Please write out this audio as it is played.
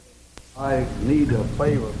I need a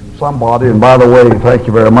favor from somebody, and by the way, thank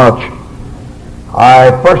you very much.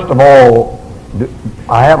 First of all,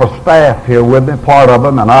 I have a staff here with me, part of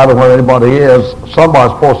them, and I don't know where anybody is.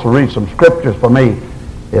 Somebody's supposed to read some scriptures for me.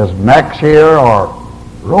 Is Max here or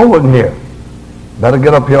Roland here? Better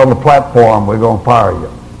get up here on the platform. We're going to fire you.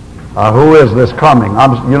 Who is this coming?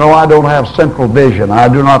 I don't have central vision. I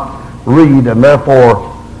do not read, and therefore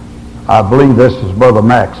I believe this is Brother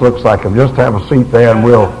Max. Looks like him. Just have a seat there, and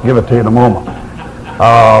we'll give it to you in a moment.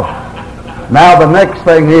 Now the next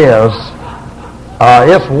thing is,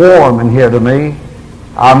 it's warm in here to me.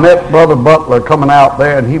 I met Brother Butler coming out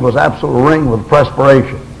there, and he was absolutely ringed with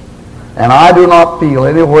perspiration. And I do not feel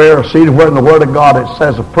anywhere or see anywhere in the Word of God it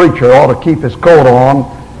says a preacher ought to keep his coat on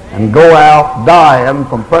and go out dying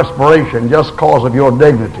from perspiration just because of your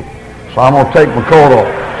dignity. So I'm going to take my coat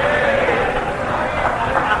off.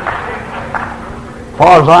 As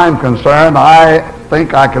far as I'm concerned, I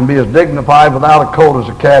think I can be as dignified without a coat as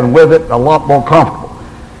I can with it, a lot more comfortable.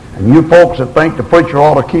 And you folks that think the preacher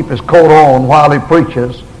ought to keep his coat on while he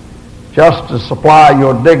preaches, just to supply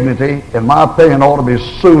your dignity, in my opinion, ought to be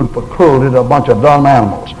sued for cruelty to a bunch of dumb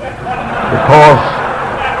animals. Because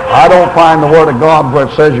I don't find the Word of God where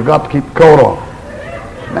it says you've got to keep the coat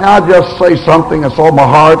on. May I just say something that's on my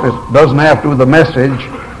heart? It doesn't have to do with the message.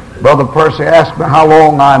 Brother Percy asked me how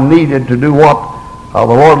long I needed to do what the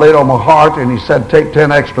Lord laid on my heart, and he said, take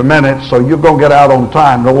 10 extra minutes, so you're going to get out on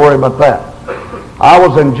time. Don't worry about that. I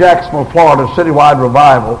was in Jacksonville, Florida, citywide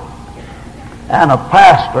revival, and a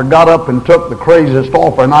pastor got up and took the craziest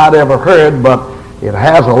offering I'd ever heard, but it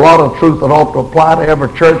has a lot of truth that ought to apply to every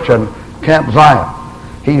church in Camp Zion.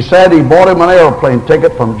 He said he bought him an airplane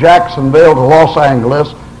ticket from Jacksonville to Los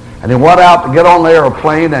Angeles, and he went out to get on the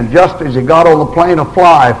airplane, and just as he got on the plane, a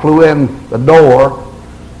fly flew in the door.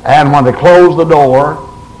 And when they closed the door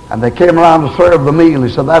and they came around to serve the meal, he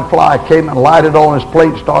said that fly came and lighted on his plate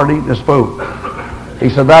and started eating his food. He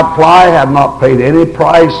said that fly had not paid any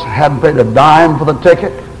price, hadn't paid a dime for the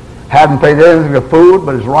ticket, hadn't paid anything for food,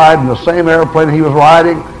 but is riding the same airplane he was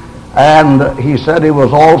riding. And he said he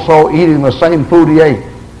was also eating the same food he ate.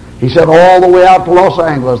 He said all the way out to Los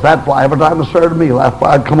Angeles, that fly, every time they served a meal, that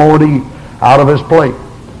fly would come over to eat out of his plate.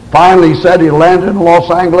 Finally, he said he landed in Los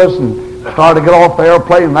Angeles and started to get off the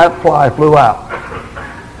airplane, and that fly flew out.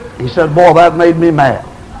 He said, boy, that made me mad.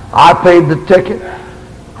 I paid the ticket.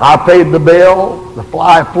 I paid the bill. The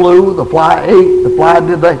fly flew. The fly ate. The fly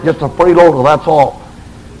did that. Just a freeloader, that's all.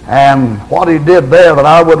 And what he did there that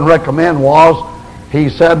I wouldn't recommend was, he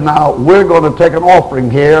said, now, we're going to take an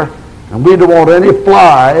offering here, and we don't want any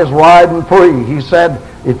flies riding free. He said,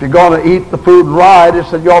 if you're going to eat the food and ride, he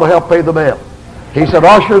said, you ought to help pay the bill. He said,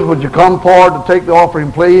 ushers, would you come forward to take the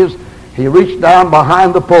offering, please? He reached down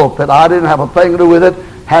behind the pulpit. I didn't have a thing to do with it.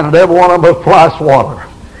 Handed every one of them a fly swatter.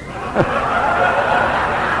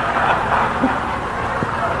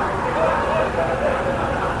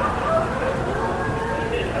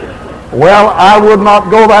 Well, I would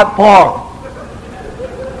not go that far.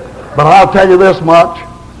 But I'll tell you this much,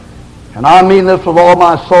 and I mean this with all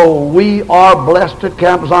my soul. We are blessed at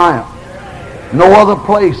Camp Zion. No other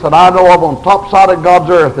place that I know of on top side of God's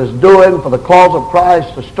earth is doing for the cause of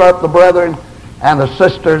Christ to stir up the brethren and the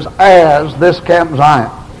sisters as this Camp Zion.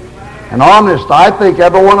 And honest, I think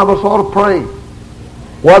every one of us ought to pray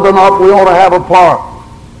whether or not we ought to have a part.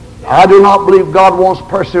 I do not believe God wants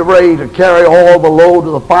Percy Ray to carry all the load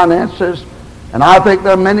of the finances, and I think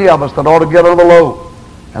there are many of us that ought to get on the load.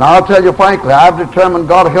 And I'll tell you frankly, I've determined,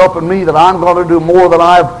 God helping me, that I'm going to do more than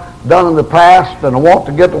I've done in the past, and I want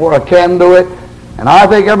to get to where I can do it. And I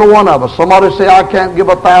think every one of us, somebody say, I can't give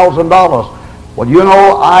 $1,000. Well, you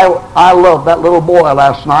know, I loved that little boy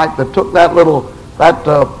last night that took that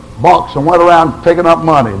box and went around picking up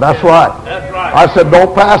money. That's right. That's right. I said,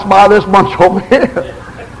 don't pass by this bunch over here.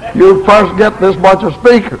 You first get this bunch of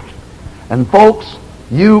speakers. And folks,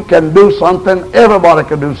 you can do something. Everybody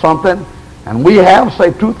can do something. And we have,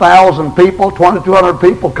 say, 2,000 people, 2,200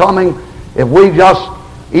 people coming. If we just,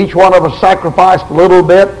 each one of us sacrificed a little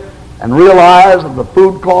bit, and realize that the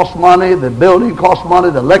food costs money, the building costs money,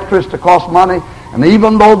 the electricity costs money. And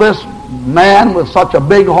even though this man with such a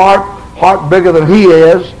big heart bigger than he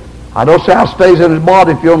is, I don't say how it stays in his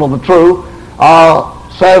body if you don't know the truth,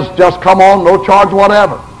 says just come on, no charge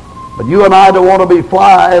whatever. But you and I don't want to be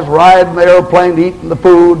flies riding the airplane, eating the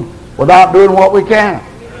food without doing what we can.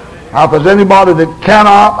 Now, if there's anybody that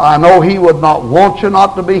cannot, I know he would not want you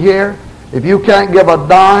not to be here. If you can't give a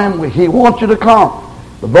dime, he wants you to come.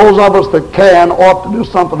 But those of us that can ought to do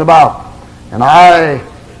something about it. And I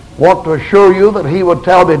want to assure you that he would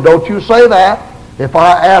tell me, don't you say that. If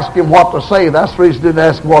I ask him what to say, that's the reason I didn't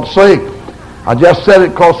ask him what to say. I just said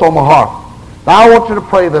it close on my heart. Now I want you to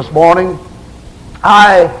pray this morning.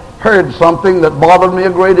 I heard something that bothered me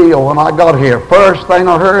a great deal when I got here. First thing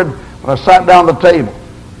I heard when I sat down at the table,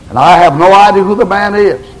 and I have no idea who the man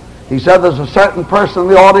is. He said there's a certain person in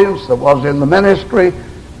the audience that was in the ministry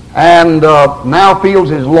and now feels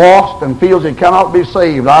he's lost and feels he cannot be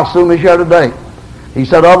saved. I assume he's here today. He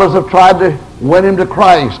said others have tried to win him to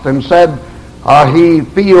Christ and said he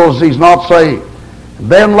feels he's not saved.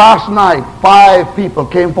 Then last night, 5 people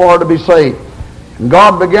came forward to be saved. And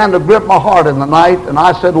God began to grip my heart in the night, and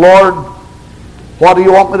I said, Lord, what do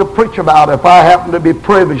you want me to preach about if I happen to be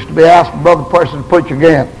privileged to be asked by Brother Person to preach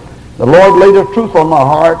again? The Lord laid a truth on my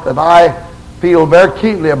heart that I feel very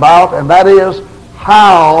keenly about, and that is,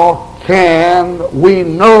 how can we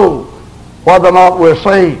know whether or not we're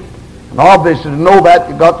saved? And obviously to know that,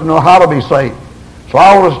 you've got to know how to be saved. So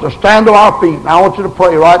I want us to stand to our feet, and I want you to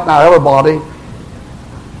pray right now, everybody.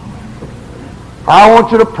 I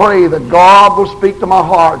want you to pray that God will speak to my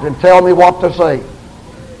heart and tell me what to say.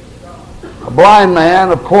 A blind man,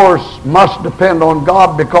 of course, must depend on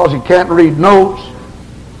God because he can't read notes.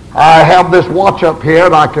 I have this watch up here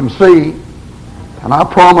and I can see, and I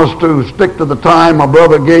promise to stick to the time my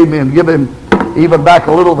brother gave me and give him even back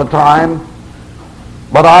a little of the time.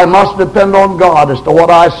 But I must depend on God as to what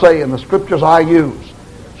I say and the scriptures I use.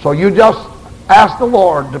 So you just ask the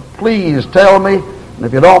Lord to please tell me. And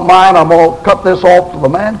if you don't mind, I'm going to cut this off till the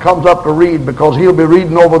man comes up to read, because he'll be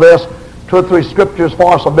reading over this 2 or 3 scriptures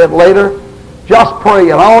for us a bit later. Just pray,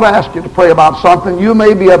 and I want to ask you to pray about something. You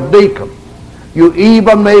may be a deacon. You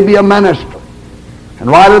even may be a minister. And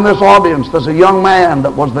right in this audience, there's a young man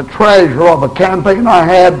that was the treasurer of a campaign I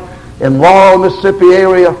had in Laurel, Mississippi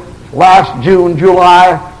area last June,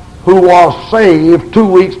 July, who was saved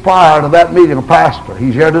 2 weeks prior to that meeting, a pastor.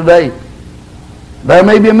 He's here today. There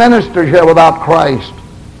may be ministers here without Christ.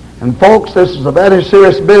 And folks, this is a very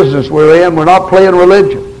serious business we're in. We're not playing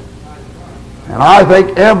religion. And I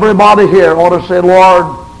think everybody here ought to say,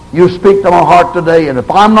 Lord, you speak to my heart today. And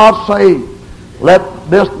if I'm not saved, let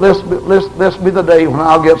this be the day when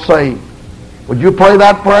I'll get saved. Would you pray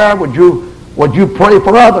that prayer? Would you pray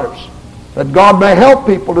for others? That God may help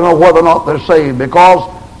people to know whether or not they're saved. Because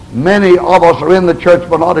many of us are in the church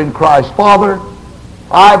but not in Christ. Father,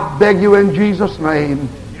 I beg you in Jesus' name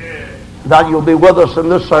that you'll be with us in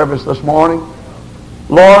this service this morning.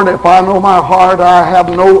 Lord, if I know my heart, I have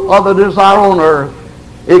no other desire on earth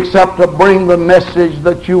except to bring the message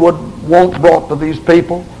that you would want brought to these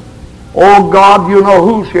people. Oh God, you know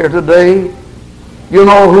who's here today. You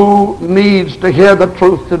know who needs to hear the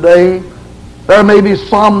truth today. There may be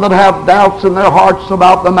some that have doubts in their hearts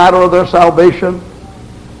about the matter of their salvation.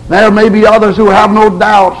 There may be others who have no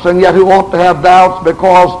doubts and yet who want to have doubts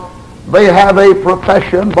because they have a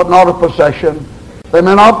profession but not a possession. They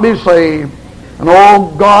may not be saved. And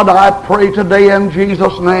oh God, I pray today in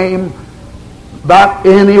Jesus' name that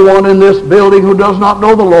anyone in this building who does not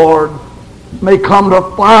know the Lord may come to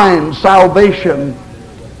find salvation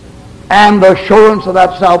and the assurance of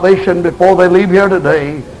that salvation before they leave here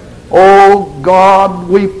today. Oh God,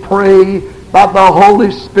 we pray that the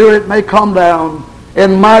Holy Spirit may come down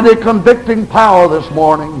in mighty convicting power this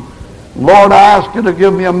morning. Lord, I ask you to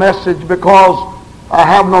give me a message because I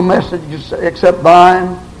have no message except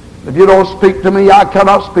thine. If you don't speak to me, I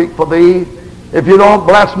cannot speak for thee. If you don't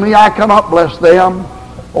bless me, I cannot bless them.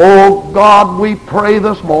 Oh God, we pray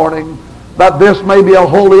this morning that this may be a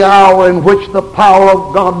holy hour in which the power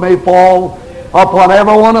of God may fall upon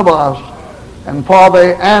every one of us. And for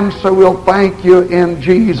the answer, we'll thank you in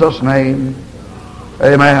Jesus' name.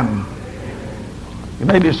 Amen. You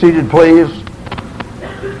may be seated, please.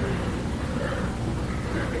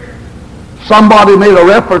 Somebody made a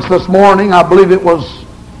reference this morning, I believe it was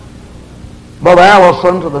Brother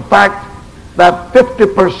Allison, to the fact that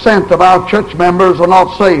 50% of our church members are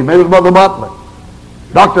not saved. Maybe it was Brother Butler.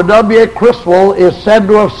 Dr. W.A. Criswell is said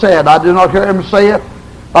to have said, I did not hear him say it,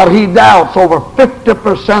 but he doubts over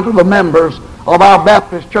 50% of the members of our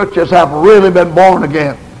Baptist churches have really been born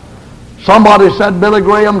again. Somebody said, Billy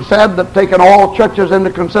Graham said that taking all churches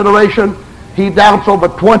into consideration, he doubts over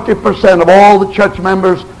 20% of all the church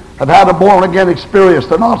members have had a born-again experience.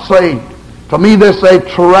 They're not saved. To me, this is a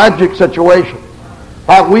tragic situation.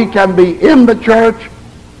 That we can be in the church,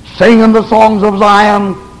 singing the songs of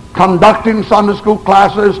Zion, conducting Sunday school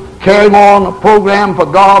classes, carrying on a program for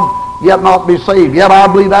God, yet not be saved. Yet I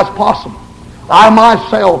believe that's possible. I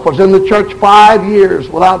myself was in the church 5 years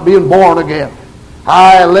without being born again.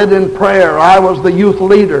 I led in prayer. I was the youth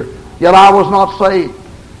leader, yet I was not saved.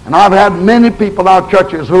 And I've had many people in our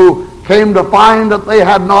churches who came to find that they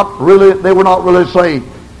were not really saved.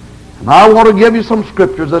 And I want to give you some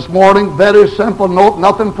scriptures this morning, very simple,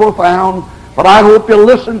 nothing profound, but I hope you'll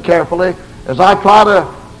listen carefully as I try to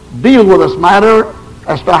deal with this matter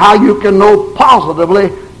as to how you can know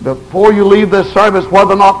positively before you leave this service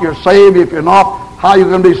whether or not you're saved. If you're not, how you're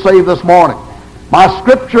going to be saved this morning. My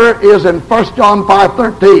scripture is in 1 John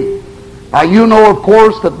 5:13. Now you know, of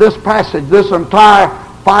course, that this passage, this entire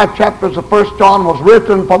 5 chapters of 1 John was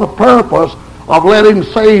written for the purpose of letting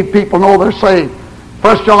saved people know they're saved.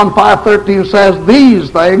 1 John 5:13 says, "These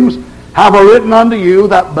things have I written unto you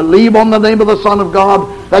that believe on the name of the Son of God,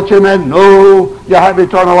 that you may know you have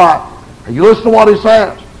eternal life." And you listen to what he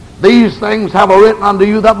says. These things have I written unto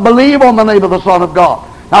you that believe on the name of the Son of God.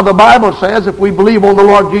 Now the Bible says if we believe on the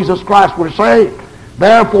Lord Jesus Christ, we're saved.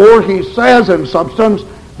 Therefore, he says in substance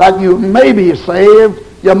that you may be saved,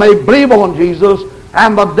 you may believe on Jesus,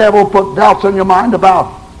 and the devil put doubts in your mind about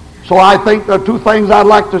it. So I think there are two things I'd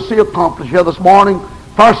like to see accomplished here this morning.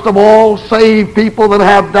 First of all, saved people that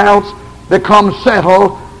have doubts become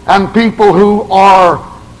settled, and people who are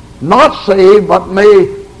not saved but may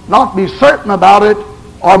not be certain about it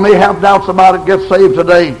or may have doubts about it get saved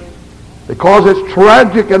today. Because it's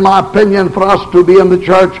tragic, in my opinion, for us to be in the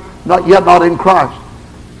church not in Christ.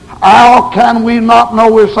 How can we not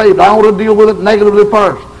know we're saved? I want to deal with it negatively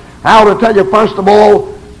first. I want to tell you, first of all,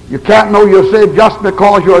 you can't know you're saved just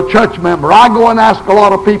because you're a church member. I go and ask a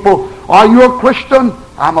lot of people, "Are you a Christian?"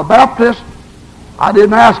 "I'm a Baptist." I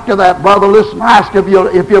didn't ask you that, brother. Listen, I ask if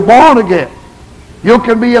you're born again. You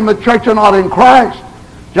can be in the church and not in Christ,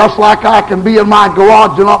 just like I can be in my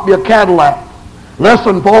garage and not be a Cadillac.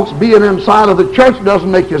 Listen, folks, being inside of the church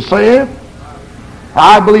doesn't make you saved.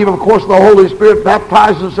 I believe, of course, the Holy Spirit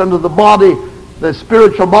baptizes us into the body, the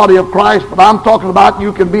spiritual body of Christ, but I'm talking about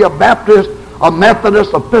you can be a Baptist, a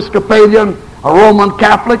Methodist, Episcopalian, a Roman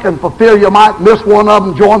Catholic, and for fear you might miss one of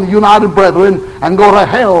them, join the United Brethren and go to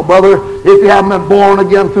hell, brother, if you haven't been born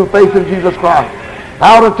again through faith in Jesus Christ.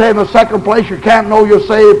 I ought to tell you in the second place, you can't know you're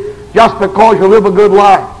saved just because you live a good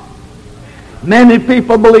life. Many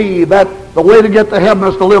people believe that the way to get to heaven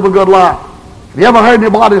is to live a good life. Have you ever heard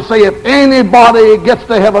anybody say, "If anybody gets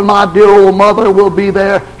to heaven, my dear old mother will be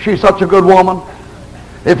there. She's such a good woman"?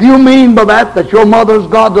 If you mean by that your mother's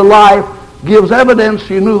godly life gives evidence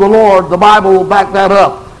she knew the Lord, the Bible will back that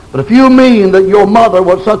up. But if you mean that your mother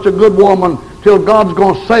was such a good woman till God's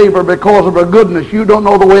going to save her because of her goodness, you don't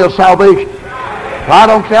know the way of salvation. I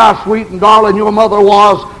don't care how sweet and darling your mother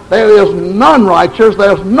was, there is none righteous.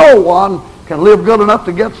 There's no one can live good enough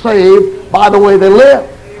to get saved by the way they live.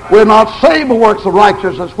 We're not saved by works of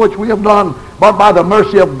righteousness which we have done, but by the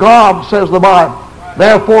mercy of God, says the Bible.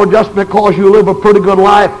 Therefore, just because you live a pretty good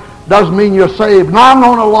life doesn't mean you're saved. Now, I've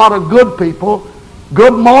known a lot of good people,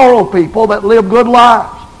 good moral people that live good lives.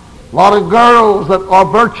 A lot of girls that are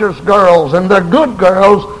virtuous girls, and they're good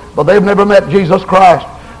girls, but they've never met Jesus Christ.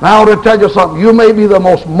 Now, I want to tell you something. You may be the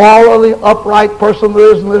most morally upright person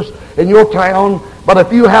there is in your town, but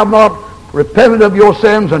if you have not repented of your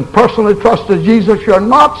sins and personally trusted Jesus, you're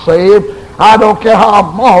not saved. I don't care how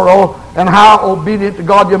moral and how obedient to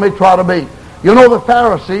God you may try to be. You know, the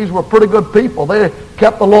Pharisees were pretty good people. They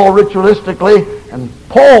kept the law ritualistically, and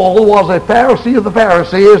Paul was a Pharisee of the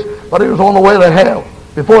Pharisees, but he was on the way to hell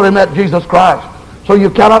before they met Jesus Christ. So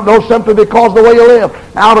you cannot know simply because of the way you live.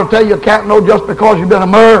 Now, I'll tell you, you can't know just because you've been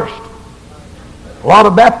immersed. A lot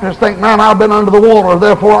of Baptists think, "Man, I've been under the water,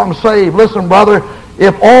 therefore I'm saved." Listen, brother,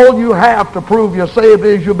 if all you have to prove you're saved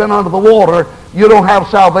is you've been under the water, you don't have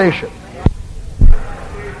salvation.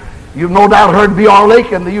 You've no doubt heard B.R.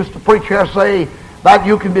 Lakin, they used to preach here, say that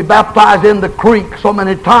you can be baptized in the creek so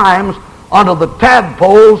many times under the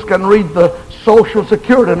tadpoles can read the Social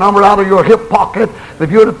Security number out of your hip pocket. If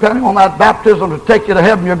you're depending on that baptism to take you to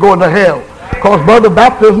heaven, you're going to hell. Because, brother,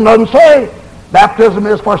 baptism doesn't save. Baptism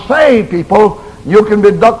is for saved people. You can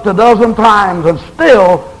be ducked a dozen times and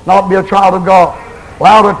still not be a child of God.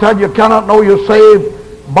 Well, I tell you, you cannot know you're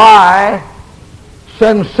saved by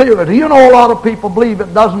sincerity. You know, a lot of people believe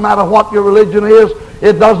it doesn't matter what your religion is.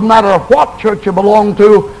 It doesn't matter what church you belong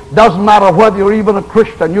to. It doesn't matter whether you're even a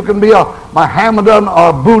Christian. You can be a Mohammedan or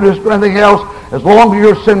a Buddhist or anything else. As long as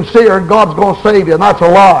you're sincere, God's going to save you, and that's a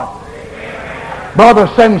lie. Brother,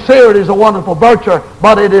 sincerity is a wonderful virtue,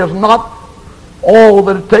 but it is not all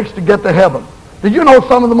that it takes to get to heaven. Did you know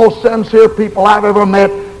some of the most sincere people I've ever met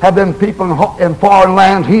have been people in foreign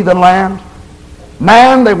lands, heathen lands?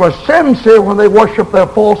 Man, they were sincere when they worshiped their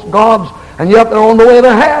false gods, and yet they're on the way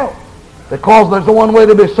to hell. Because there's the one way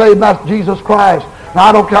to be saved, and that's Jesus Christ. Now,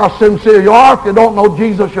 I don't care how sincere you are. If you don't know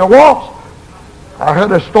Jesus, you're lost. I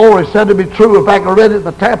heard a story said to be true. In fact, I read it in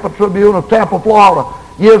the Tampa Tribune of Tampa, Florida,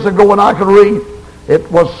 years ago when I could read. It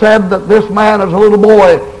was said that this man, as a little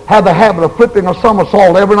boy, had the habit of flipping a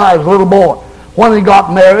somersault every night as a little boy. When he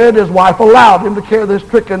got married, his wife allowed him to carry this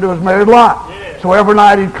trick into his married life. So every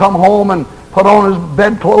night he'd come home and put on his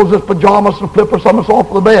bedclothes, his pajamas, and flip a somersault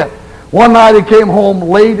for the bed. One night he came home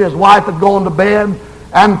late. His wife had gone to bed,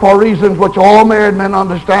 and for reasons which all married men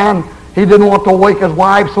understand, he didn't want to wake his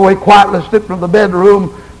wife, so he quietly slipped into the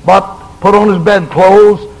bedroom, but put on his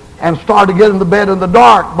bedclothes and started to get into bed in the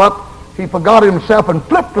dark. But he forgot himself and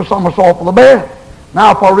flipped a somersault for the bed.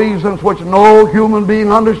 Now, for reasons which no human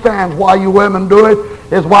being understands why you women do it,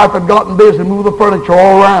 his wife had gotten busy and moved the furniture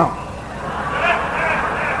all around.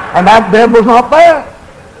 And that bed was not there.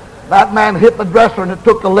 That man hit the dresser, and it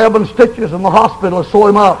took 11 stitches in the hospital to sew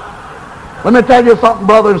him up. Let me tell you something,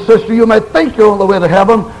 brother and sister. You may think you're on the way to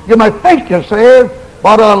heaven. You may think you're saved.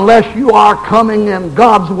 But unless you are coming in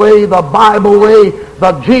God's way, the Bible way,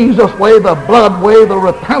 the Jesus way, the blood way, the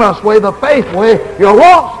repentance way, the faith way, you're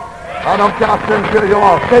lost. I don't care how sincere you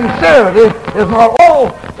are. Sincerity is not all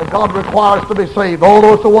that God requires to be saved,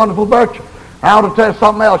 although it's a wonderful virtue. Now, to tell you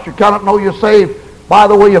something else, you cannot know you're saved by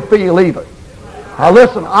the way you feel either. Now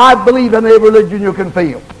listen, I believe in every religion you can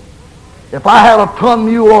feel. If I had a ton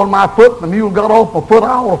mule on my foot and the mule got off my foot,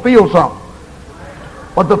 I ought to feel something.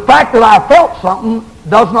 But the fact that I felt something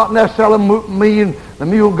does not necessarily mean the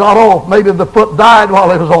mule got off. Maybe the foot died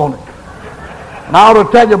while it was on it. And I ought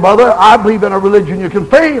to tell you, brother, I believe in a religion you can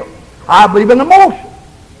feel. I believe in emotion.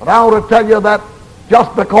 But I ought to tell you that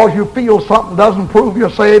just because you feel something doesn't prove you're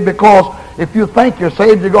saved, because if you think you're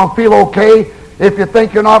saved, you're going to feel okay. If you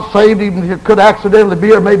think you're not saved, even if you could accidentally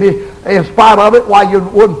be, or maybe in spite of it, why you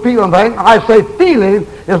wouldn't feel anything. I say feeling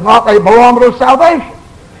is not a barometer of salvation.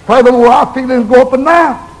 Furthermore, our feelings go up and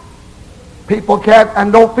down. People can't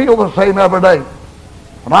and don't feel the same every day.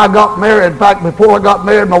 When I got married, in fact, before I got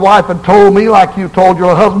married, my wife had told me, like you told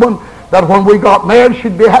your husband, that when we got married,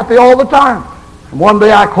 she'd be happy all the time. And one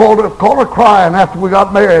day I called her crying after we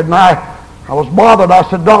got married, and I was bothered. I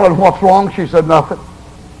said, "Darling, what's wrong?" She said, "Nothing."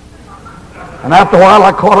 And after a while,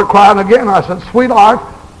 I caught her crying again. I said, "Sweetheart,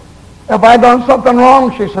 have I done something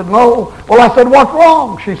wrong?" She said, "No." Well, I said, "What's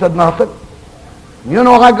wrong?" She said, "Nothing." You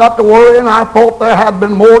know, I got to worrying. I thought there had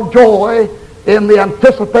been more joy in the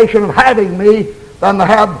anticipation of having me than they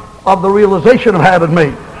had of the realization of having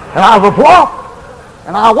me. And I was a flop.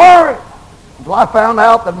 And I worried until I found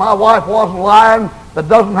out that my wife wasn't lying. There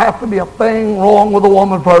doesn't have to be a thing wrong with a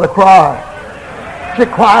woman for her to cry. She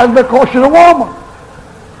cries because she's a woman.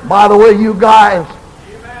 By the way, you guys,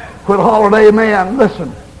 quit hollering amen.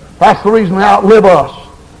 Listen, that's the reason they outlive us.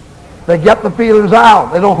 They get the feelings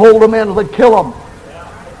out. They don't hold them in until they kill them.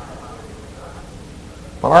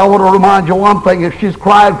 But I want to remind you one thing. If she's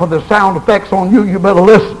crying for the sound effects on you, you better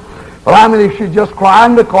listen. But I mean, if she's just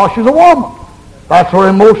crying because she's a woman, that's her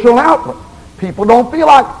emotional outlet. People don't feel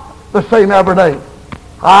like the same every day.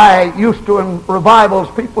 I used to, in revivals,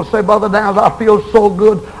 people say, "Brother Downs, I feel so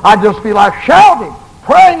good. I just feel like shouting,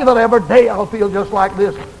 praying that every day I'll feel just like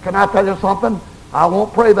this." Can I tell you something? I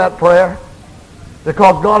won't pray that prayer,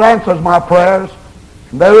 because God answers my prayers.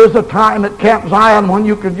 And there is a time at Camp Zion when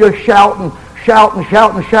you can just shout and shout and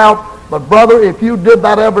shout and shout. But brother, if you did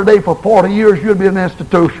that every day for 40 years, you'd be an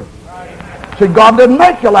institution. See, God didn't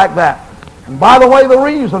make you like that. And by the way, the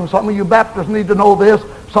reason some of you Baptists need to know this,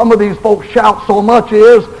 some of these folks shout so much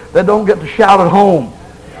is they don't get to shout at home.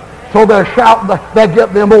 So they're shouting, they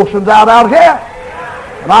get the emotions out here.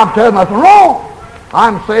 And I'm telling you, nothing wrong.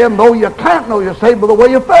 I'm saying, though you can't know you're saved by the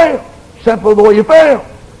way you feel, simply the way you feel.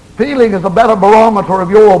 Feeling is a better barometer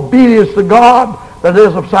of your obedience to God than it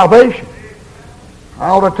is of salvation. I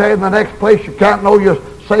ought to tell you in the next place, you can't know you're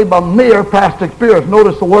saved by mere past experience.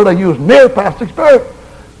 Notice the word I use, mere past experience.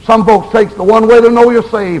 Some folks take the one way to know you're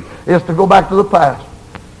saved is to go back to the past.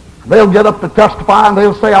 They'll get up to testify and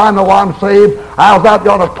they'll say, "I know I'm saved. I was out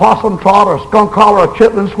there on a possum trot or a skunk collar or a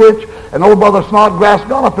chitlin switch, and old Brother Snodgrass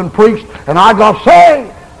got up and preached, and I got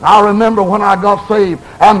saved. I remember when I got saved."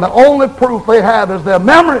 And the only proof they have is their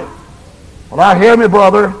memory. Well, now hear me,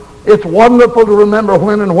 brother. It's wonderful to remember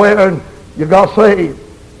when and where you got saved.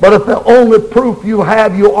 But if the only proof you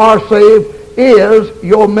have you are saved is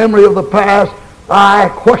your memory of the past, I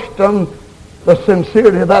question the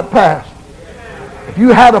sincerity of that past. If you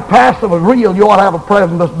had a past that was real, you ought to have a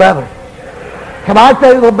present that's better. Can I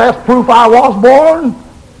tell you the best proof I was born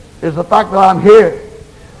is the fact that I'm here.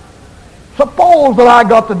 Suppose that I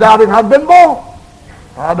got to doubting I'd been born.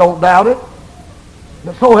 I don't doubt it.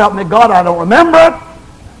 But so help me God, I don't remember it.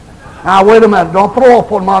 Now wait a minute, don't throw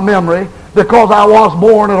up on my memory because I was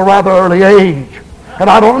born at a rather early age and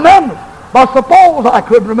I don't remember. But suppose I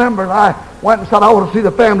could remember and I went and said, "I want to see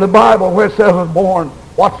the family Bible where it says I was born."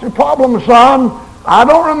 "What's your problem, son?" "I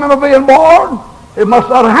don't remember being born." It must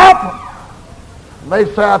not have happened. And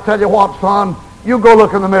they say, I tell you what, son, you go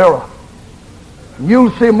look in the mirror.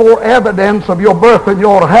 You'll see more evidence of your birth than you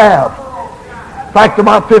ought to have. In fact,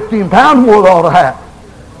 about 15 pounds more than you ought to have.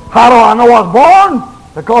 How do I know I was born?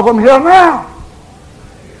 Because I'm here now.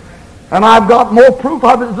 And I've got more proof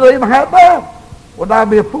of it than they even had then. Would I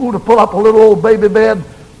be a fool to pull up a little old baby bed,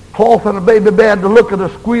 cloth and a baby bed, to look at a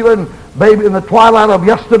squealing baby in the twilight of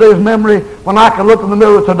yesterday's memory when I can look in the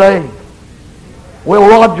mirror today? Will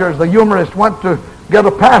Rogers, the humorist, went to get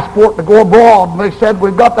a passport to go abroad, and they said,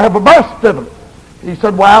 we've got to have a birth certificate. He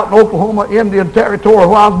said, well, out in Oklahoma, Indian Territory,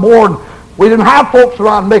 where I was born, we didn't have folks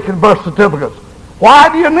around making birth certificates.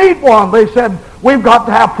 Why do you need one? They said, we've got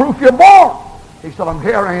to have proof you're born. He said, I'm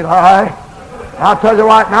here, ain't I? I'll tell you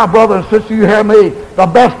right now, brother and sister, you hear me, the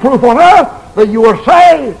best proof on earth that you are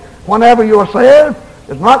saved, whenever you are saved,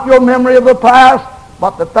 is not your memory of the past,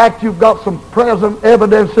 but the fact you've got some present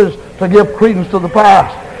evidences to give credence to the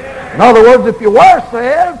past. In other words, if you were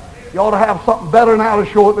saved, you ought to have something better now to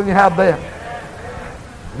show it than you have then.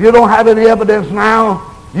 If you don't have any evidence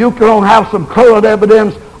now, you can have some current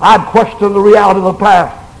evidence, I'd question the reality of the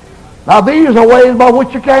past. Now, these are ways by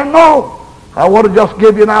which you can't know. I want to just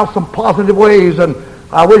give you now some positive ways, and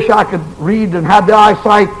I wish I could read and have the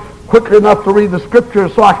eyesight quickly enough to read the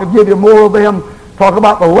scriptures so I could give you more of them, talk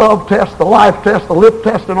about the love test, the life test, the lip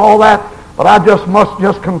test, and all that, but I must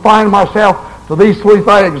just confine myself to these three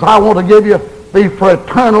things. I want to give you the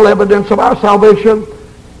fraternal evidence of our salvation,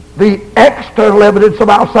 the external evidence of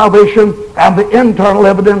our salvation, and the internal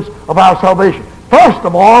evidence of our salvation. First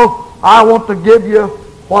of all, I want to give you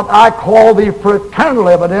what I call the fraternal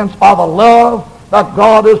evidence of the love that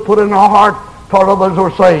God has put in our heart toward others who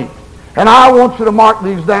are saved. And I want you to mark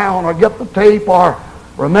these down or get the tape or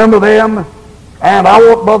remember them. And I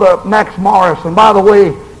want Brother Max Morris, and by the way,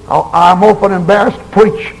 I'm often embarrassed to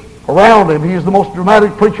preach around him. He's the most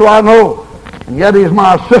dramatic preacher I know. And yet he's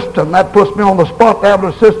my assistant. That puts me on the spot to have an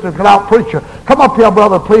assistant without preacher. Come up here,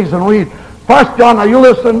 brother, please, and read 1 John. Now you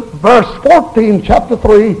listen, verse 14, chapter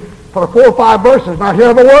 3, for the 4 or 5 verses. Now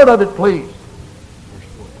hear the word of it, please.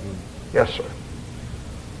 Yes, sir.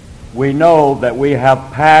 We know that we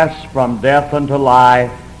have passed from death unto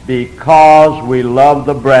life because we love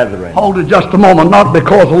the brethren. Hold it just a moment. Not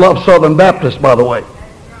because I love Southern Baptists, by the way,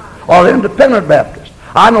 or Independent Baptists.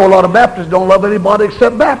 I know a lot of Baptists don't love anybody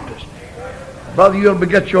except Baptists. Brother, you'll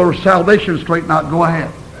get your salvation straightened out. Go ahead.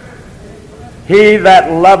 He that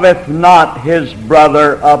loveth not his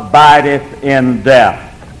brother abideth in death.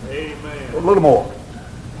 Amen. A little more.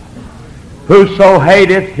 Whoso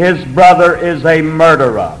hateth his brother is a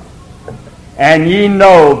murderer. And ye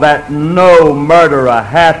know that no murderer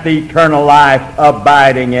hath eternal life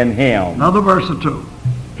abiding in him. Another verse or two.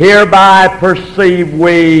 Hereby perceive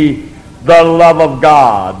we the love of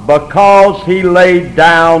God, because he laid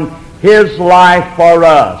down his life for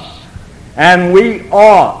us. And we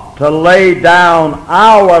ought to lay down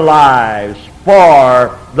our lives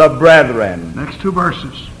for the brethren. Next 2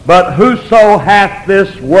 verses. But whoso hath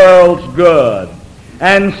this world's good,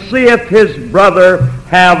 and seeth his brother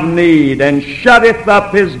have need, and shutteth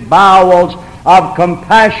up his bowels of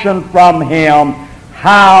compassion from him,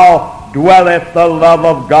 how dwelleth the love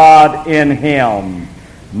of God in him?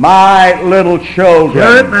 My little children,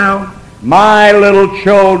 hear it now. My little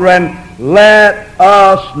children, let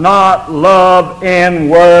us not love in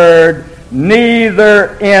word,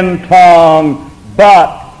 neither in tongue,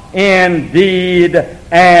 but in deed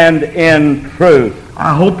and in truth.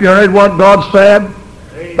 I hope you heard what God said.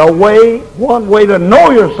 One way to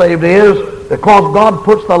know you're saved is because God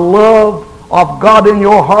puts the love of God in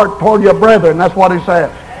your heart toward your brethren. That's what he says.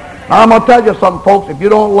 Now, I'm going to tell you something, folks. If you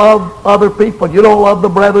don't love other people, you don't love the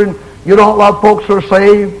brethren, you don't love folks who are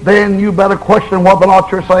saved, then you better question whether or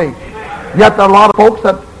not you're saved. Yet there are a lot of folks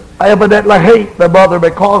that evidently hate their brother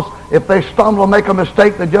because if they stumble and make a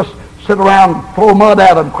mistake, they just sit around, throw mud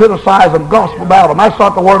at them, criticize them, gossip about them. That's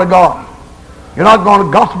not the Word of God. You're not going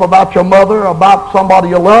to gossip about your mother, about somebody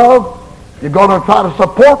you love. You're going to try to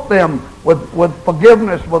support them with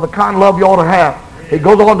forgiveness, with the kind of love you ought to have. He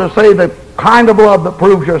goes on to say the kind of love that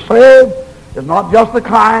proves you're saved is not just the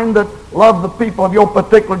kind that loves the people of your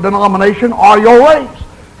particular denomination or your race.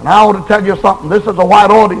 And I want to tell you something. This is a white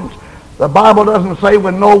audience. The Bible doesn't say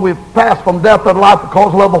we know we've passed from death to life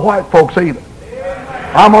because we love the white folks either.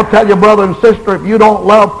 I'm going to tell you, brother and sister, if you don't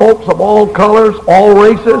love folks of all colors, all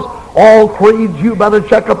races, all creeds, you better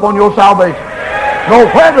check up on your salvation.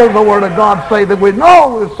 Nowhere does the Word of God say that we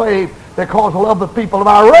know we're saved because we love the people of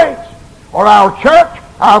our race, or our church,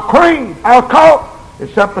 our creed, our cult,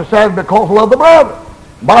 except it says because we love the brother.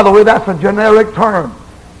 By the way, that's a generic term.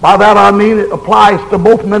 By that I mean it applies to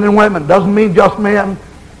both men and women. Doesn't mean just men.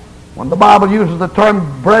 When the Bible uses the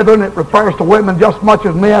term brethren, it refers to women just as much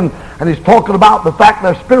as men. And he's talking about the fact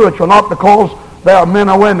they're spiritual, not because they are men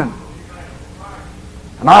or women.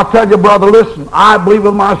 And I'll tell you, brother, listen, I believe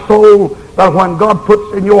with my soul that when God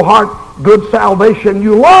puts in your heart good salvation,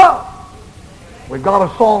 you love. We've got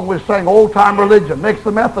a song we sing, Old Time Religion, makes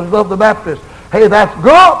the Methodists love the Baptists. Hey, that's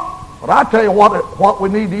good. But I tell you what we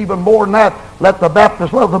need even more than that, let the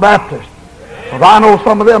Baptists love the Baptists. Because I know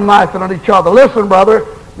some of them knifing at each other. Listen, brother,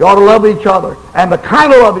 you ought to love each other. And the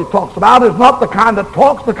kind of love he talks about is not the kind that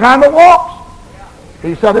talks, the kind that walks.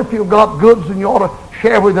 He said if you've got goods, then you ought to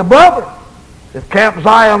share with your brother. If Camp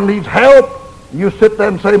Zion needs help, you sit there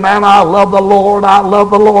and say, man, I love the Lord, I love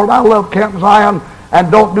the Lord, I love Camp Zion, and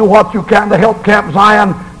don't do what you can to help Camp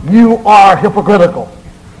Zion, you are hypocritical.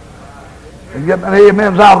 And get many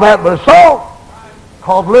amens out of that, but it's so.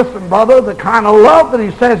 Because listen, brother, the kind of love that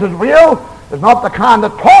he says is real is not the kind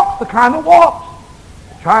that talks, the kind that walks.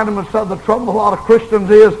 Chinaman said the trouble with a lot of Christians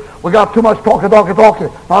is we got too much talking,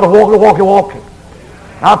 not a walking.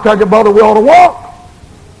 I'll tell you, brother, we ought to walk.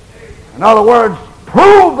 In other words,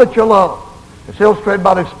 prove that you love. It's illustrated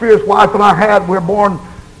by the experience wife and I had. We were born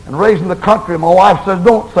and raised in the country. My wife says,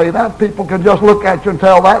 don't say that. People can just look at you and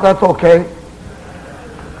tell that. That's okay.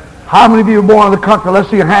 How many of you were born in the country? Let's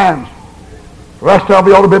see your hands. The rest of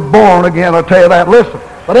you ought to be born again, I'll tell you that. Listen.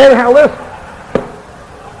 But anyhow, listen.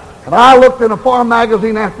 And I looked in a farm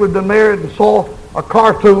magazine after we'd been married and saw a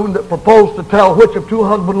cartoon that proposed to tell which of two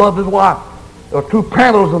husbands loved his wife. There were two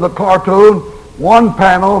panels of the cartoon. One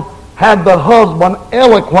panel had the husband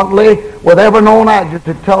eloquently, with every known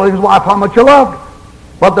adjective, telling his wife how much he loved her.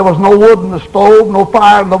 But there was no wood in the stove, no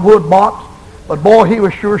fire in the wood box. But boy, he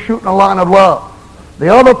was sure shooting a line of love. The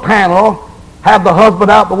other panel had the husband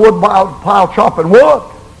out the wood pile chopping wood.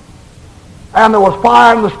 And there was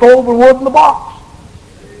fire in the stove and wood in the box.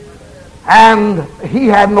 And he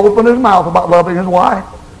hadn't opened his mouth about loving his wife.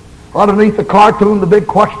 Underneath the cartoon, the big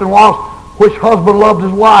question was, which husband loved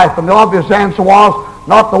his wife? And the obvious answer was,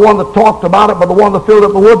 not the one that talked about it, but the one that filled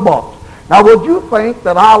up the wood box. Now, would you think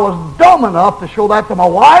that I was dumb enough to show that to my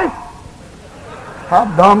wife? How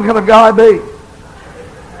dumb can a guy be?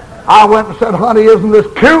 I went and said, honey, isn't this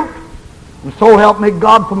cute? And so help me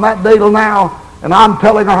God from that day till now. And I'm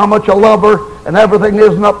telling her how much I love her, and everything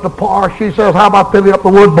isn't up to par. She says, how about filling up the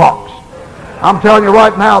wood box? I'm telling you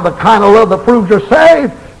right now, the kind of love that proves you're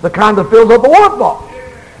saved, the kind that fills up the wood box.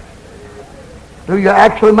 Do you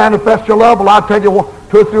actually manifest your love? Well, I'll tell you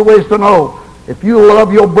 2 or 3 ways to know. If you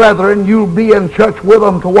love your brethren, you'll be in church with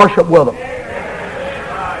them to worship with them.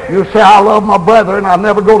 You say, I love my brethren, I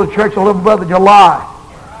never go to church, I love my brethren, you lie.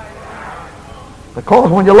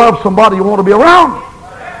 Because when you love somebody, you want to be around them.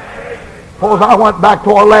 Suppose I went back to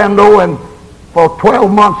Orlando, and for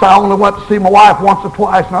 12 months I only went to see my wife once or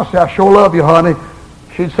twice, and I said, I sure love you, honey.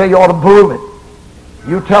 She'd say, you ought to prove it.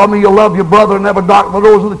 You tell me you love your brother and never darken the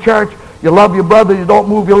doors of the church. You love your brother, you don't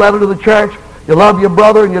move your letter to the church. You love your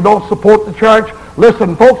brother and you don't support the church.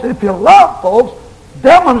 Listen, folks, if you love folks,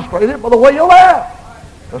 demonstrate it by the way you live.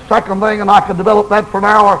 The second thing, and I could develop that for an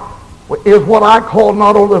hour, is what I call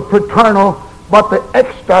not only the fraternal, but the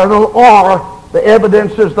external, or the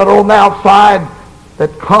evidences that are on the outside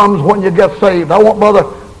that comes when you get saved. I want Brother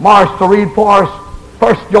Morris to read for us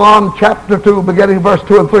 1 John chapter 2, beginning verse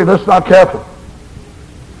 2 and 3. Listen now carefully.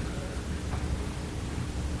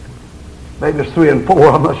 Maybe it's 3 and 4,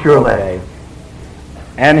 I'm not sure of that.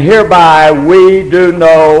 And hereby we do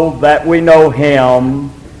know that we know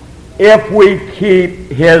him, if we keep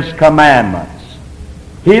his commandments.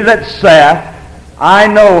 He that saith, I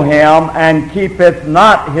know him, and keepeth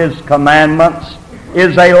not his commandments,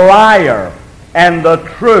 is a liar, and the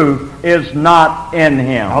truth is not in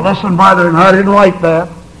him. Now listen, brethren, I didn't write that.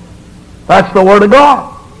 That's the Word of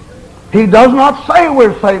God. He does not say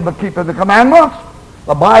we're saved by keeping the commandments.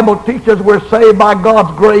 The Bible teaches we're saved by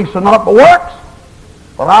God's grace and not by works.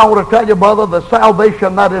 But I want to tell you, brother, the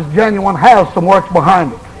salvation that is genuine has some works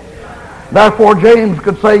behind it. Therefore, James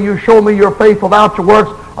could say, you show me your faith without your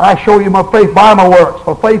works, I show you my faith by my works.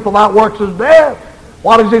 For faith without works is dead.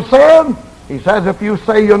 What is he saying? He says, if you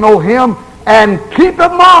say you know him and keep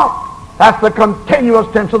him not. That's the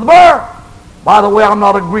continuous tense of the verb. By the way, I'm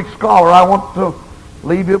not a Greek scholar. I want to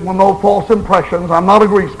leave it with no false impressions. I'm not a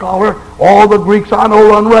Greek scholar. All the Greeks I know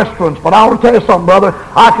run restaurants. But I want to tell you something, brother.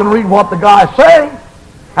 I can read what the guy's saying.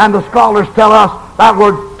 And the scholars tell us that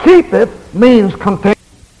word keepeth means continue.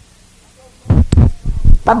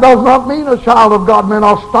 That does not mean a child of God may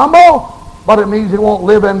not stumble, but it means he won't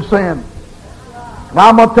live in sin. Now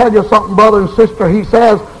I'm going to tell you something, brother and sister. He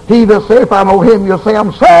says, he that saith, I know him, you say,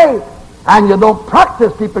 I'm saved. and you don't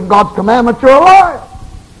practice keeping God's commandments, you're a liar.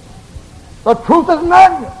 The truth isn't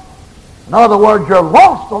in you. In other words, you're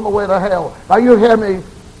lost on the way to hell. Now you hear me,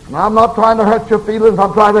 and I'm not trying to hurt your feelings,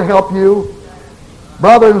 I'm trying to help you.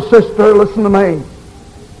 Brother and sister, listen to me.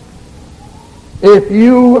 If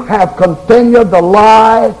you have continued to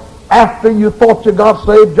lie after you thought you got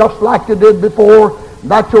saved, just like you did before,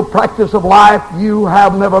 that's your practice of life, you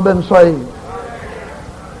have never been saved.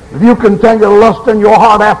 If you continue to lust in your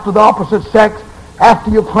heart after the opposite sex, after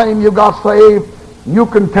you claim you got saved, you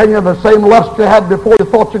continue the same lust you had before you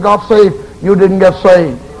thought you got saved, you didn't get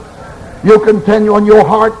saved. You continue in your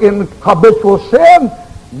heart in habitual sin,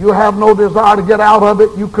 you have no desire to get out of it,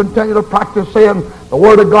 you continue to practice sin. The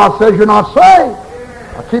Word of God says you're not saved.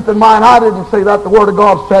 Now keep in mind, I didn't say that, the Word of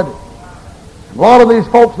God said it. A lot of these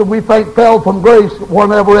folks that we think fell from grace were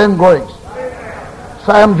never in grace.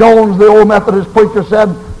 Sam Jones, the old Methodist preacher, said,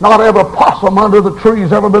 not every possum under the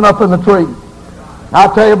tree's ever been up in the tree. Now,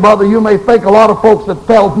 I tell you, brother, you may think a lot of folks that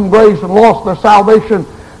fell from grace and lost their salvation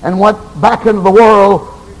and went back into the world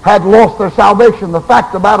had lost their salvation. The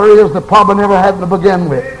fact of the matter is they probably never had to begin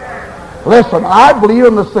with. Listen, I believe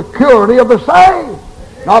in the security of the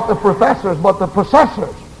saved. Not the professors, but the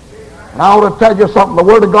possessors. And I want to tell you something. The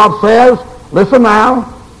Word of God says, listen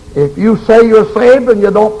now, if you say you're saved and you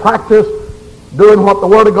don't practice doing what the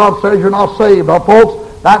Word of God says, you're not saved. Now, folks,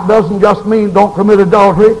 that doesn't just mean don't commit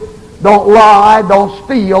adultery, don't lie, don't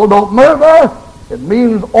steal, don't murder. It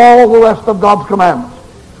means all the rest of God's commandments.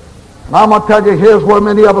 And I'm going to tell you, here's where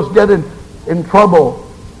many of us get in trouble.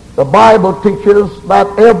 The Bible teaches that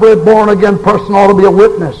every born-again person ought to be a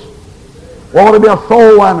witness, ought to be a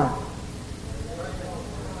soul winner.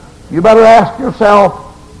 You better ask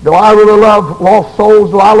yourself, do I really love lost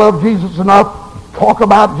souls? Do I love Jesus enough to talk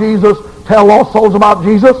about Jesus, tell lost souls about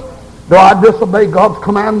Jesus? Do I disobey God's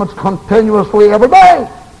commandments continuously every day?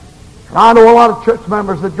 And I know a lot of church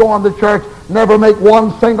members that join the church never make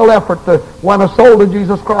one single effort to win a soul to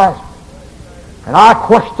Jesus Christ. And I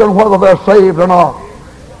question whether they're saved or not.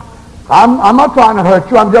 I'm not trying to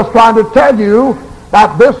hurt you. I'm just trying to tell you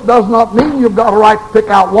that this does not mean you've got a right to pick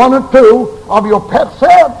out one or two of your pet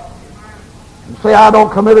sins. And say, I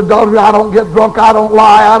don't commit adultery, I don't get drunk, I don't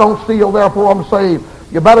lie, I don't steal, therefore I'm saved.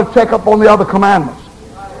 You better check up on the other commandments.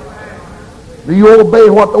 Do you obey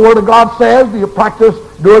what the Word of God says? Do you practice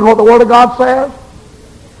doing what the Word of God says?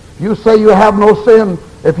 If you say you have no sin,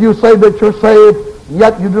 if you say that you're saved,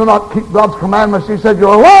 yet you do not keep God's commandments, he said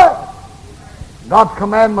you're a liar. God's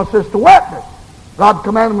commandments is to witness. God's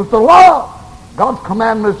commandments is to love. God's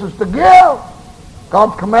commandments is to give.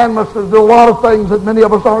 God's commandments is to do a lot of things that many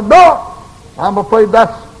of us aren't doing. I'm afraid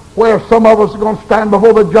that's where some of us are going to stand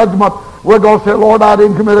before the judgment. We're going to say, Lord, I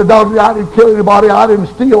didn't commit adultery, I didn't kill anybody, I didn't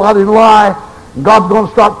steal, I didn't lie. And God's going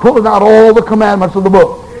to start pulling out all the commandments of the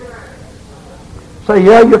book. Say,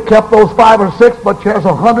 yeah, you kept those 5 or 6, but there's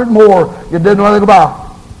 100 more you didn't know anything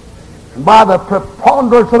about. And by the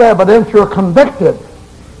preponderance of evidence, you're convicted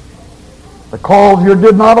because you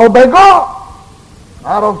did not obey God.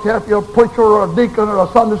 I don't care if you're a preacher or a deacon or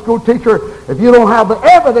a Sunday school teacher, if you don't have the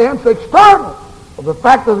evidence external of the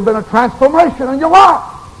fact there's been a transformation in your life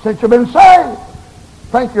since you've been saved.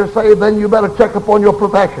 Think you're saved, then you better check upon your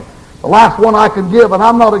profession. The last one I can give, and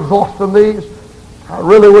I'm not exhausting these. I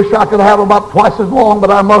really wish I could have about twice as long, but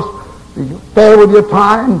I must be fair with your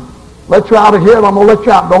time. Let you out of here, and I'm going to let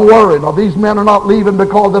you out. Don't worry. Now, these men are not leaving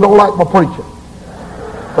because they don't like my preaching.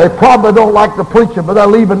 They probably don't like the preaching, but they're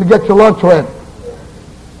leaving to get your lunch ready.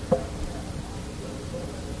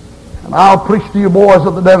 And I'll preach to you boys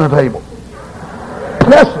at the dinner table.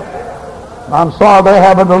 Listen. I'm sorry they're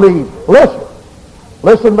having to leave. Listen.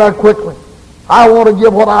 Listen very quickly. I want to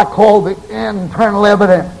give what I call the internal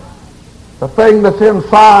evidence. The thing that's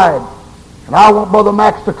inside. And I want Brother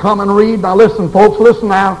Max to come and read. Now listen, folks, listen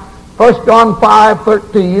now. 1 John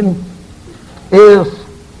 5:13 is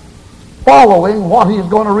following what he's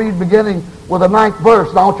going to read beginning with the 9th verse.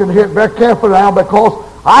 And I want you to hear it very carefully now because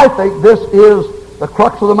I think this is the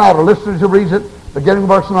crux of the matter. Listen as he reads it, beginning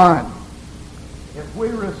verse 9. If we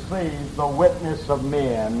receive the witness of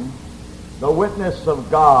men, the witness of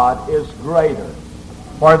God is greater.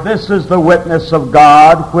 For this is the witness of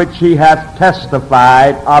God which he hath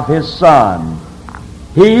testified of his Son.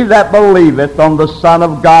 He that believeth on the Son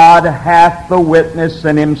of God hath the witness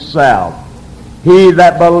in himself. He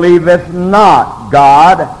that believeth not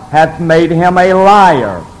God hath made him a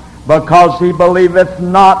liar, because he believeth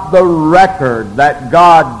not the record that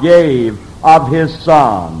God gave of his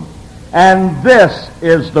Son. And this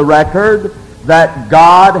is the record, that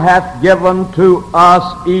God hath given to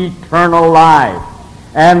us eternal life,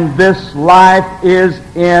 and this life is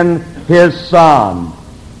in his Son.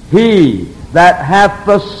 He that hath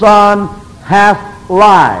the Son hath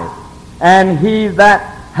life, and he that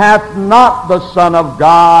hath not the Son of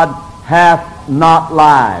God hath not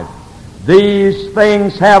life. These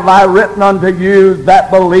things have I written unto you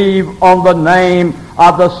that believe on the name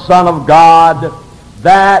of the Son of God,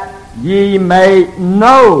 that ye may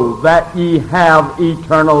know that ye have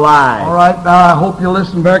eternal life. All right, now I hope you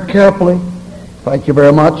listen very carefully. Thank you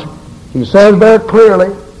very much. He says very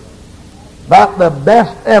clearly that the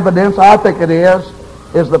best evidence, I think it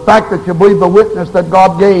is the fact that you believe the witness that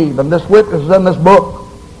God gave, and this witness is in this book.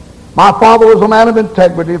 My father was a man of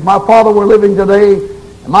integrity. If my father were living today,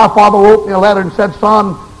 and my father wrote me a letter and said,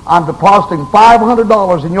 son, I'm depositing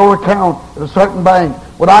 $500 in your account at a certain bank,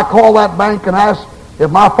 would I call that bank and ask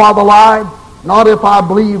if my father lied? Not if I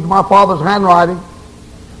believed my father's handwriting.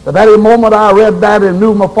 The very moment I read that and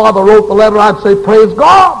knew my father wrote the letter, I'd say, praise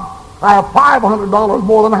God, I have $500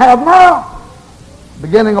 more than I have now.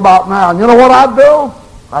 Beginning about now. And you know what I'd do?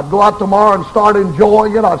 I'd go out tomorrow and start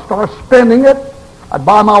enjoying it. I'd start spending it. I'd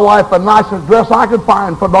buy my wife the nicest dress I could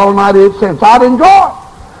find for $1.98. I'd enjoy it.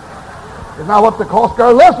 Isn't that what the cost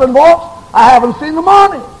goes? Listen, folks, I haven't seen the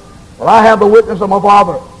money, but I have the witness of my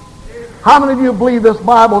father. How many of you believe this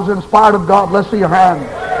Bible is inspired of God? Let's see your hand.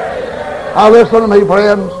 Now listen to me,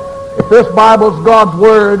 friends. If this Bible is God's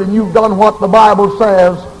Word and you've done what the Bible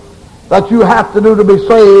says that you have to do to be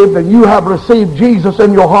saved, and you have received Jesus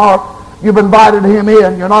in your heart, you've invited Him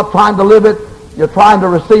in, you're not trying to live it, you're trying to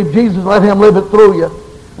receive Jesus, let Him live it through you.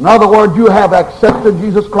 In other words, you have accepted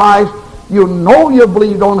Jesus Christ, you know you've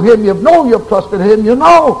believed on Him, you know you've trusted Him, you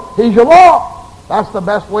know He's your Lord. That's the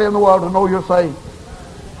best way in the world to know you're saved.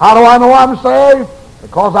 How do I know I'm saved?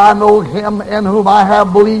 Because I know Him in whom I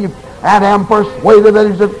have believed, and am persuaded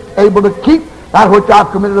that He's able to keep that which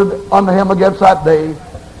I've committed unto Him against that day.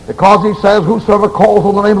 Because He says, whosoever calls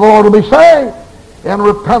on the name of the Lord will be saved. In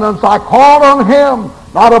repentance I called on Him,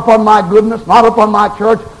 not upon my goodness, not upon my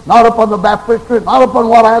church, not upon the baptistry, not upon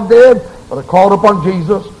what I did, but I called upon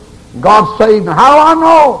Jesus. God saved me. How do I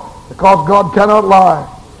know? Because God cannot lie.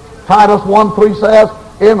 Titus 1:3 says,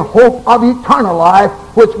 in hope of eternal life,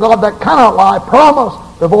 which God that cannot lie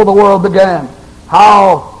promised before the world began.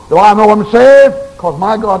 How do I know I'm saved? Because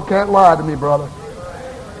my God can't lie to me, brother.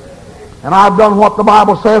 And I've done what the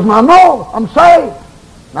Bible says, and I know I'm saved.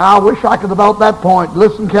 Now, I wish I could develop that point.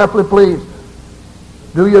 Listen carefully, please.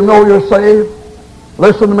 Do you know you're saved?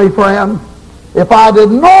 Listen to me, friend. If I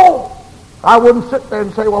didn't know, I wouldn't sit there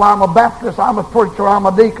and say, well, I'm a Baptist, I'm a preacher, I'm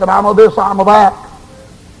a deacon, I'm a this, I'm a that.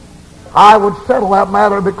 I would settle that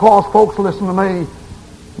matter because, folks, listen to me.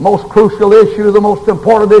 The most crucial issue, the most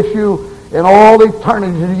important issue in all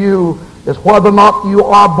eternity to you is whether or not you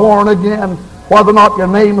are born again, whether or not your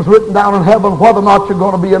name is written down in heaven, whether or not you're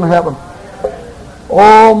going to be in heaven.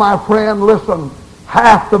 Oh, my friend, listen.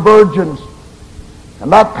 Half the virgins,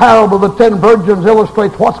 and that parable of the 10 virgins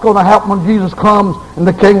illustrates what's going to happen when Jesus comes in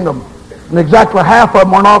the kingdom. And exactly half of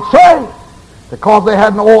them were not saved because they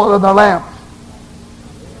had no oil in their lamps.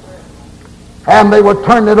 And they were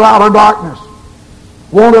turned into outer darkness.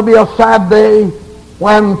 Won't it be a sad day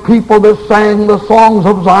when people that sang the songs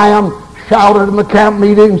of Zion, shouted in the camp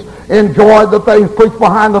meetings, enjoyed the things preached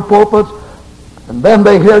behind the pulpits, and then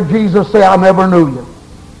they hear Jesus say, I never knew you.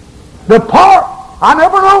 Depart, I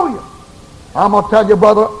never knew you. I'm going to tell you,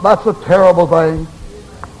 brother, that's a terrible thing.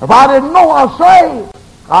 If I didn't know I was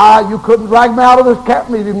saved, you couldn't drag me out of this camp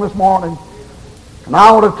meeting this morning. And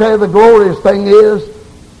I want to tell you the glorious thing is,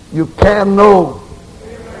 you can know.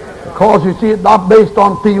 Because you see, it's not based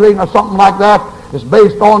on feeling or something like that. It's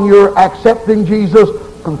based on your accepting Jesus,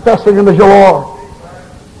 confessing Him as your Lord.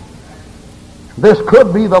 This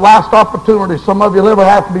could be the last opportunity some of you will ever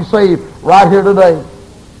have to be saved right here today.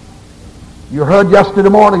 You heard yesterday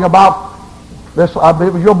morning about this, I believe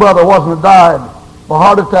it was your brother, wasn't it, died of a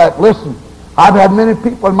heart attack. Listen, I've had many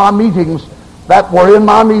people in my meetings that were in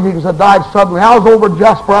my meetings that died suddenly. I was over in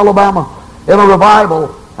Jasper, Alabama in a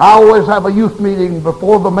revival. I always have a youth meeting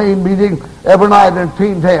before the main meeting every night in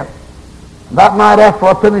teen tent. That night after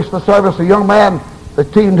I finished the service, a young man, the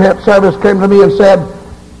teen tent service, came to me and said,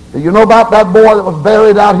 do you know about that boy that was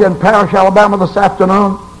buried out here in Parrish, Alabama this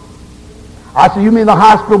afternoon? I said, you mean the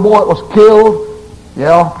high school boy that was killed?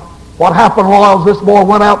 Yeah. What happened was this boy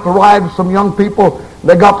went out to ride with some young people.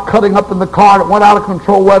 They got cutting up in the car and it went out of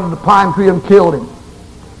control, went to the pine tree and killed him.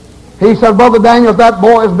 He said, Brother Daniels, that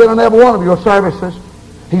boy has been in every one of your services.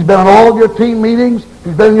 He's been in all of your team meetings.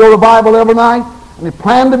 He's been in your revival every night. And he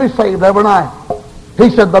planned to be saved every night. He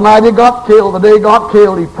said the night he got killed, the day he got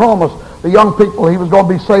killed, he promised the young people he was going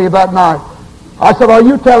to be saved that night. I said, are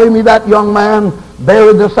you telling me that young man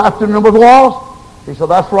buried this afternoon was lost? He said,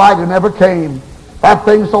 that's right, he never came. That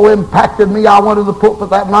thing so impacted me, I went to the pulpit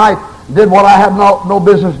that night, did what I had no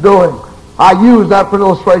business doing. I used that for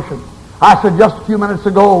illustration. I said just a few minutes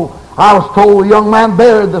ago, I was told a young man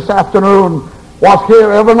buried this afternoon was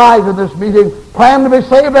here every night in this meeting, planned to be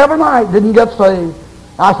saved every night, didn't get saved.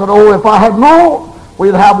 I said, oh, if I had known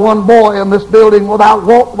we'd have one boy in this building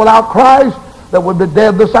without Christ that would be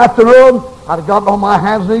dead this afternoon, I'd have gotten on my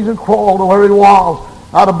hands and knees and crawled to where he was.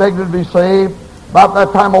 I'd have begged him to be saved. About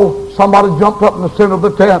that time, somebody jumped up in the center of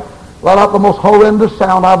the tent, let out the most horrendous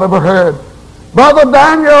sound I've ever heard. Brother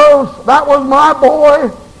Daniels, that was my boy.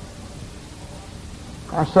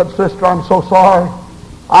 I said, sister, I'm so sorry.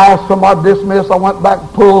 I asked somebody to dismiss. I went back and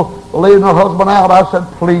pulled the lady and her husband out. I said,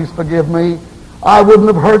 please forgive me. I wouldn't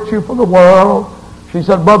have hurt you for the world. She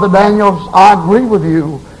said, Brother Daniels, I agree with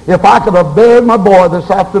you. If I could have buried my boy this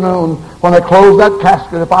afternoon when they closed that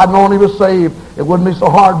casket, if I'd known he was saved, it wouldn't be so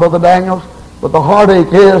hard, Brother Daniels. But the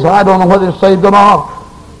heartache is, I don't know whether he's saved or not.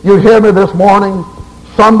 You hear me this morning?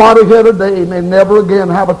 Somebody here today may never again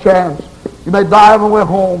have a chance. You may die on the way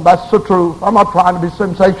home. That's the truth. I'm not trying to be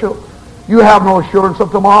sensational. You have no assurance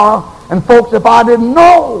of tomorrow. And folks, if I didn't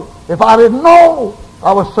know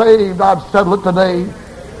I was saved, I'd settle it today.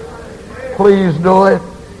 Please do it.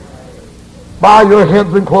 Bow your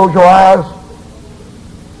heads and close your eyes.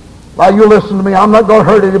 Now you listen to me. I'm not going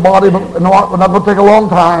to hurt anybody, but we're not going to take a long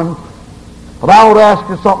time. But I want to ask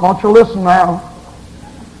you something. Won't you listen now?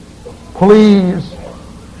 Please,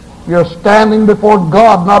 you're standing before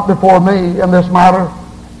God, not before me in this matter.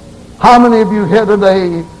 How many of you here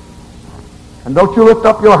today, and don't you lift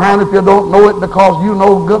up your hand if you don't know it, because you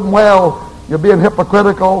know good and well you're being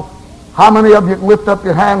hypocritical. How many of you can lift up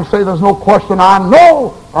your hand and say, there's no question, I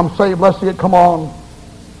know I'm saved. Let's see it. Come on.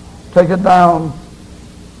 Take it down.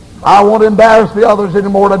 I won't embarrass the others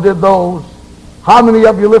anymore than I did those. How many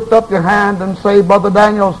of you lift up your hand and say, Brother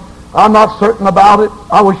Daniels, I'm not certain about it.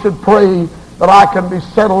 I wish you'd pray that I can be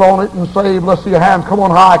settled on it and saved. Let's see your hands. Come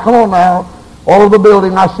on high. Come on now. All over the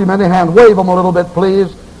building, I see many hands. Wave them a little bit,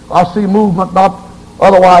 please. I see movement, not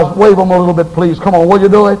otherwise. Wave them a little bit, please. Come on, will you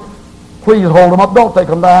do it? Please hold them up. Don't take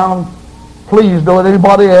them down. Please do it.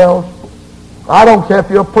 Anybody else? I don't care if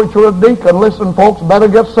you're a preacher or a deacon. Listen, folks, better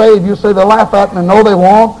get saved. You say they'll laugh at me. No, they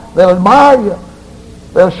won't. They'll admire you.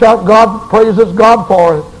 They'll shout God, praises God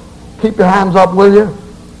for it. Keep your hands up, will you?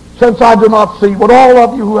 Since I do not see, would all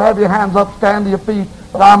of you who have your hands up stand to your feet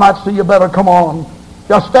that I might see you better? Come on.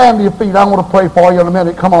 Just stand to your feet. I want to pray for you in a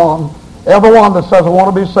minute. Come on. Everyone that says, I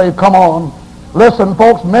want to be saved, come on. Listen,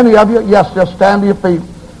 folks, many of you, yes, just stand to your feet.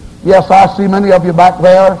 Yes, I see many of you back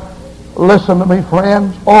there. Listen to me,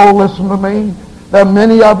 friends. Oh, listen to me. There are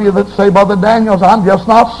many of you that say, Brother Daniels, I'm just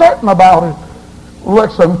not certain about it.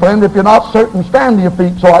 Listen, friend, if you're not certain, stand to your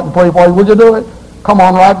feet so I can pray for you. Will you do it? Come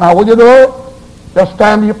on right now. Will you do it? Just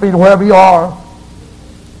stand to your feet wherever you are.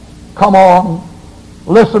 Come on.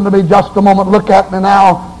 Listen to me just a moment. Look at me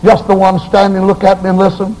now. Just the one standing. Look at me and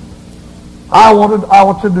listen. I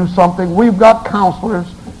want to do something. We've got counselors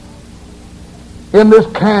in this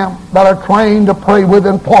camp that are trained to pray with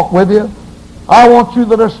you and talk with you. I want you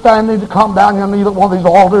that are standing to come down here and kneel at one of these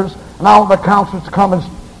altars, and I want the counselors to come and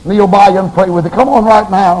kneel by you and pray with you. Come on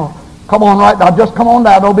right now. Come on right now. Just come on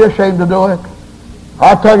down. Don't be ashamed to do it.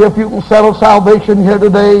 I tell you, if you can settle salvation here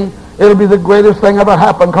today, it'll be the greatest thing ever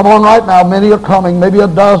happened. Come on right now. Many are coming. Maybe a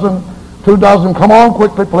dozen, 2 dozen. Come on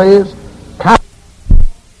quickly, please.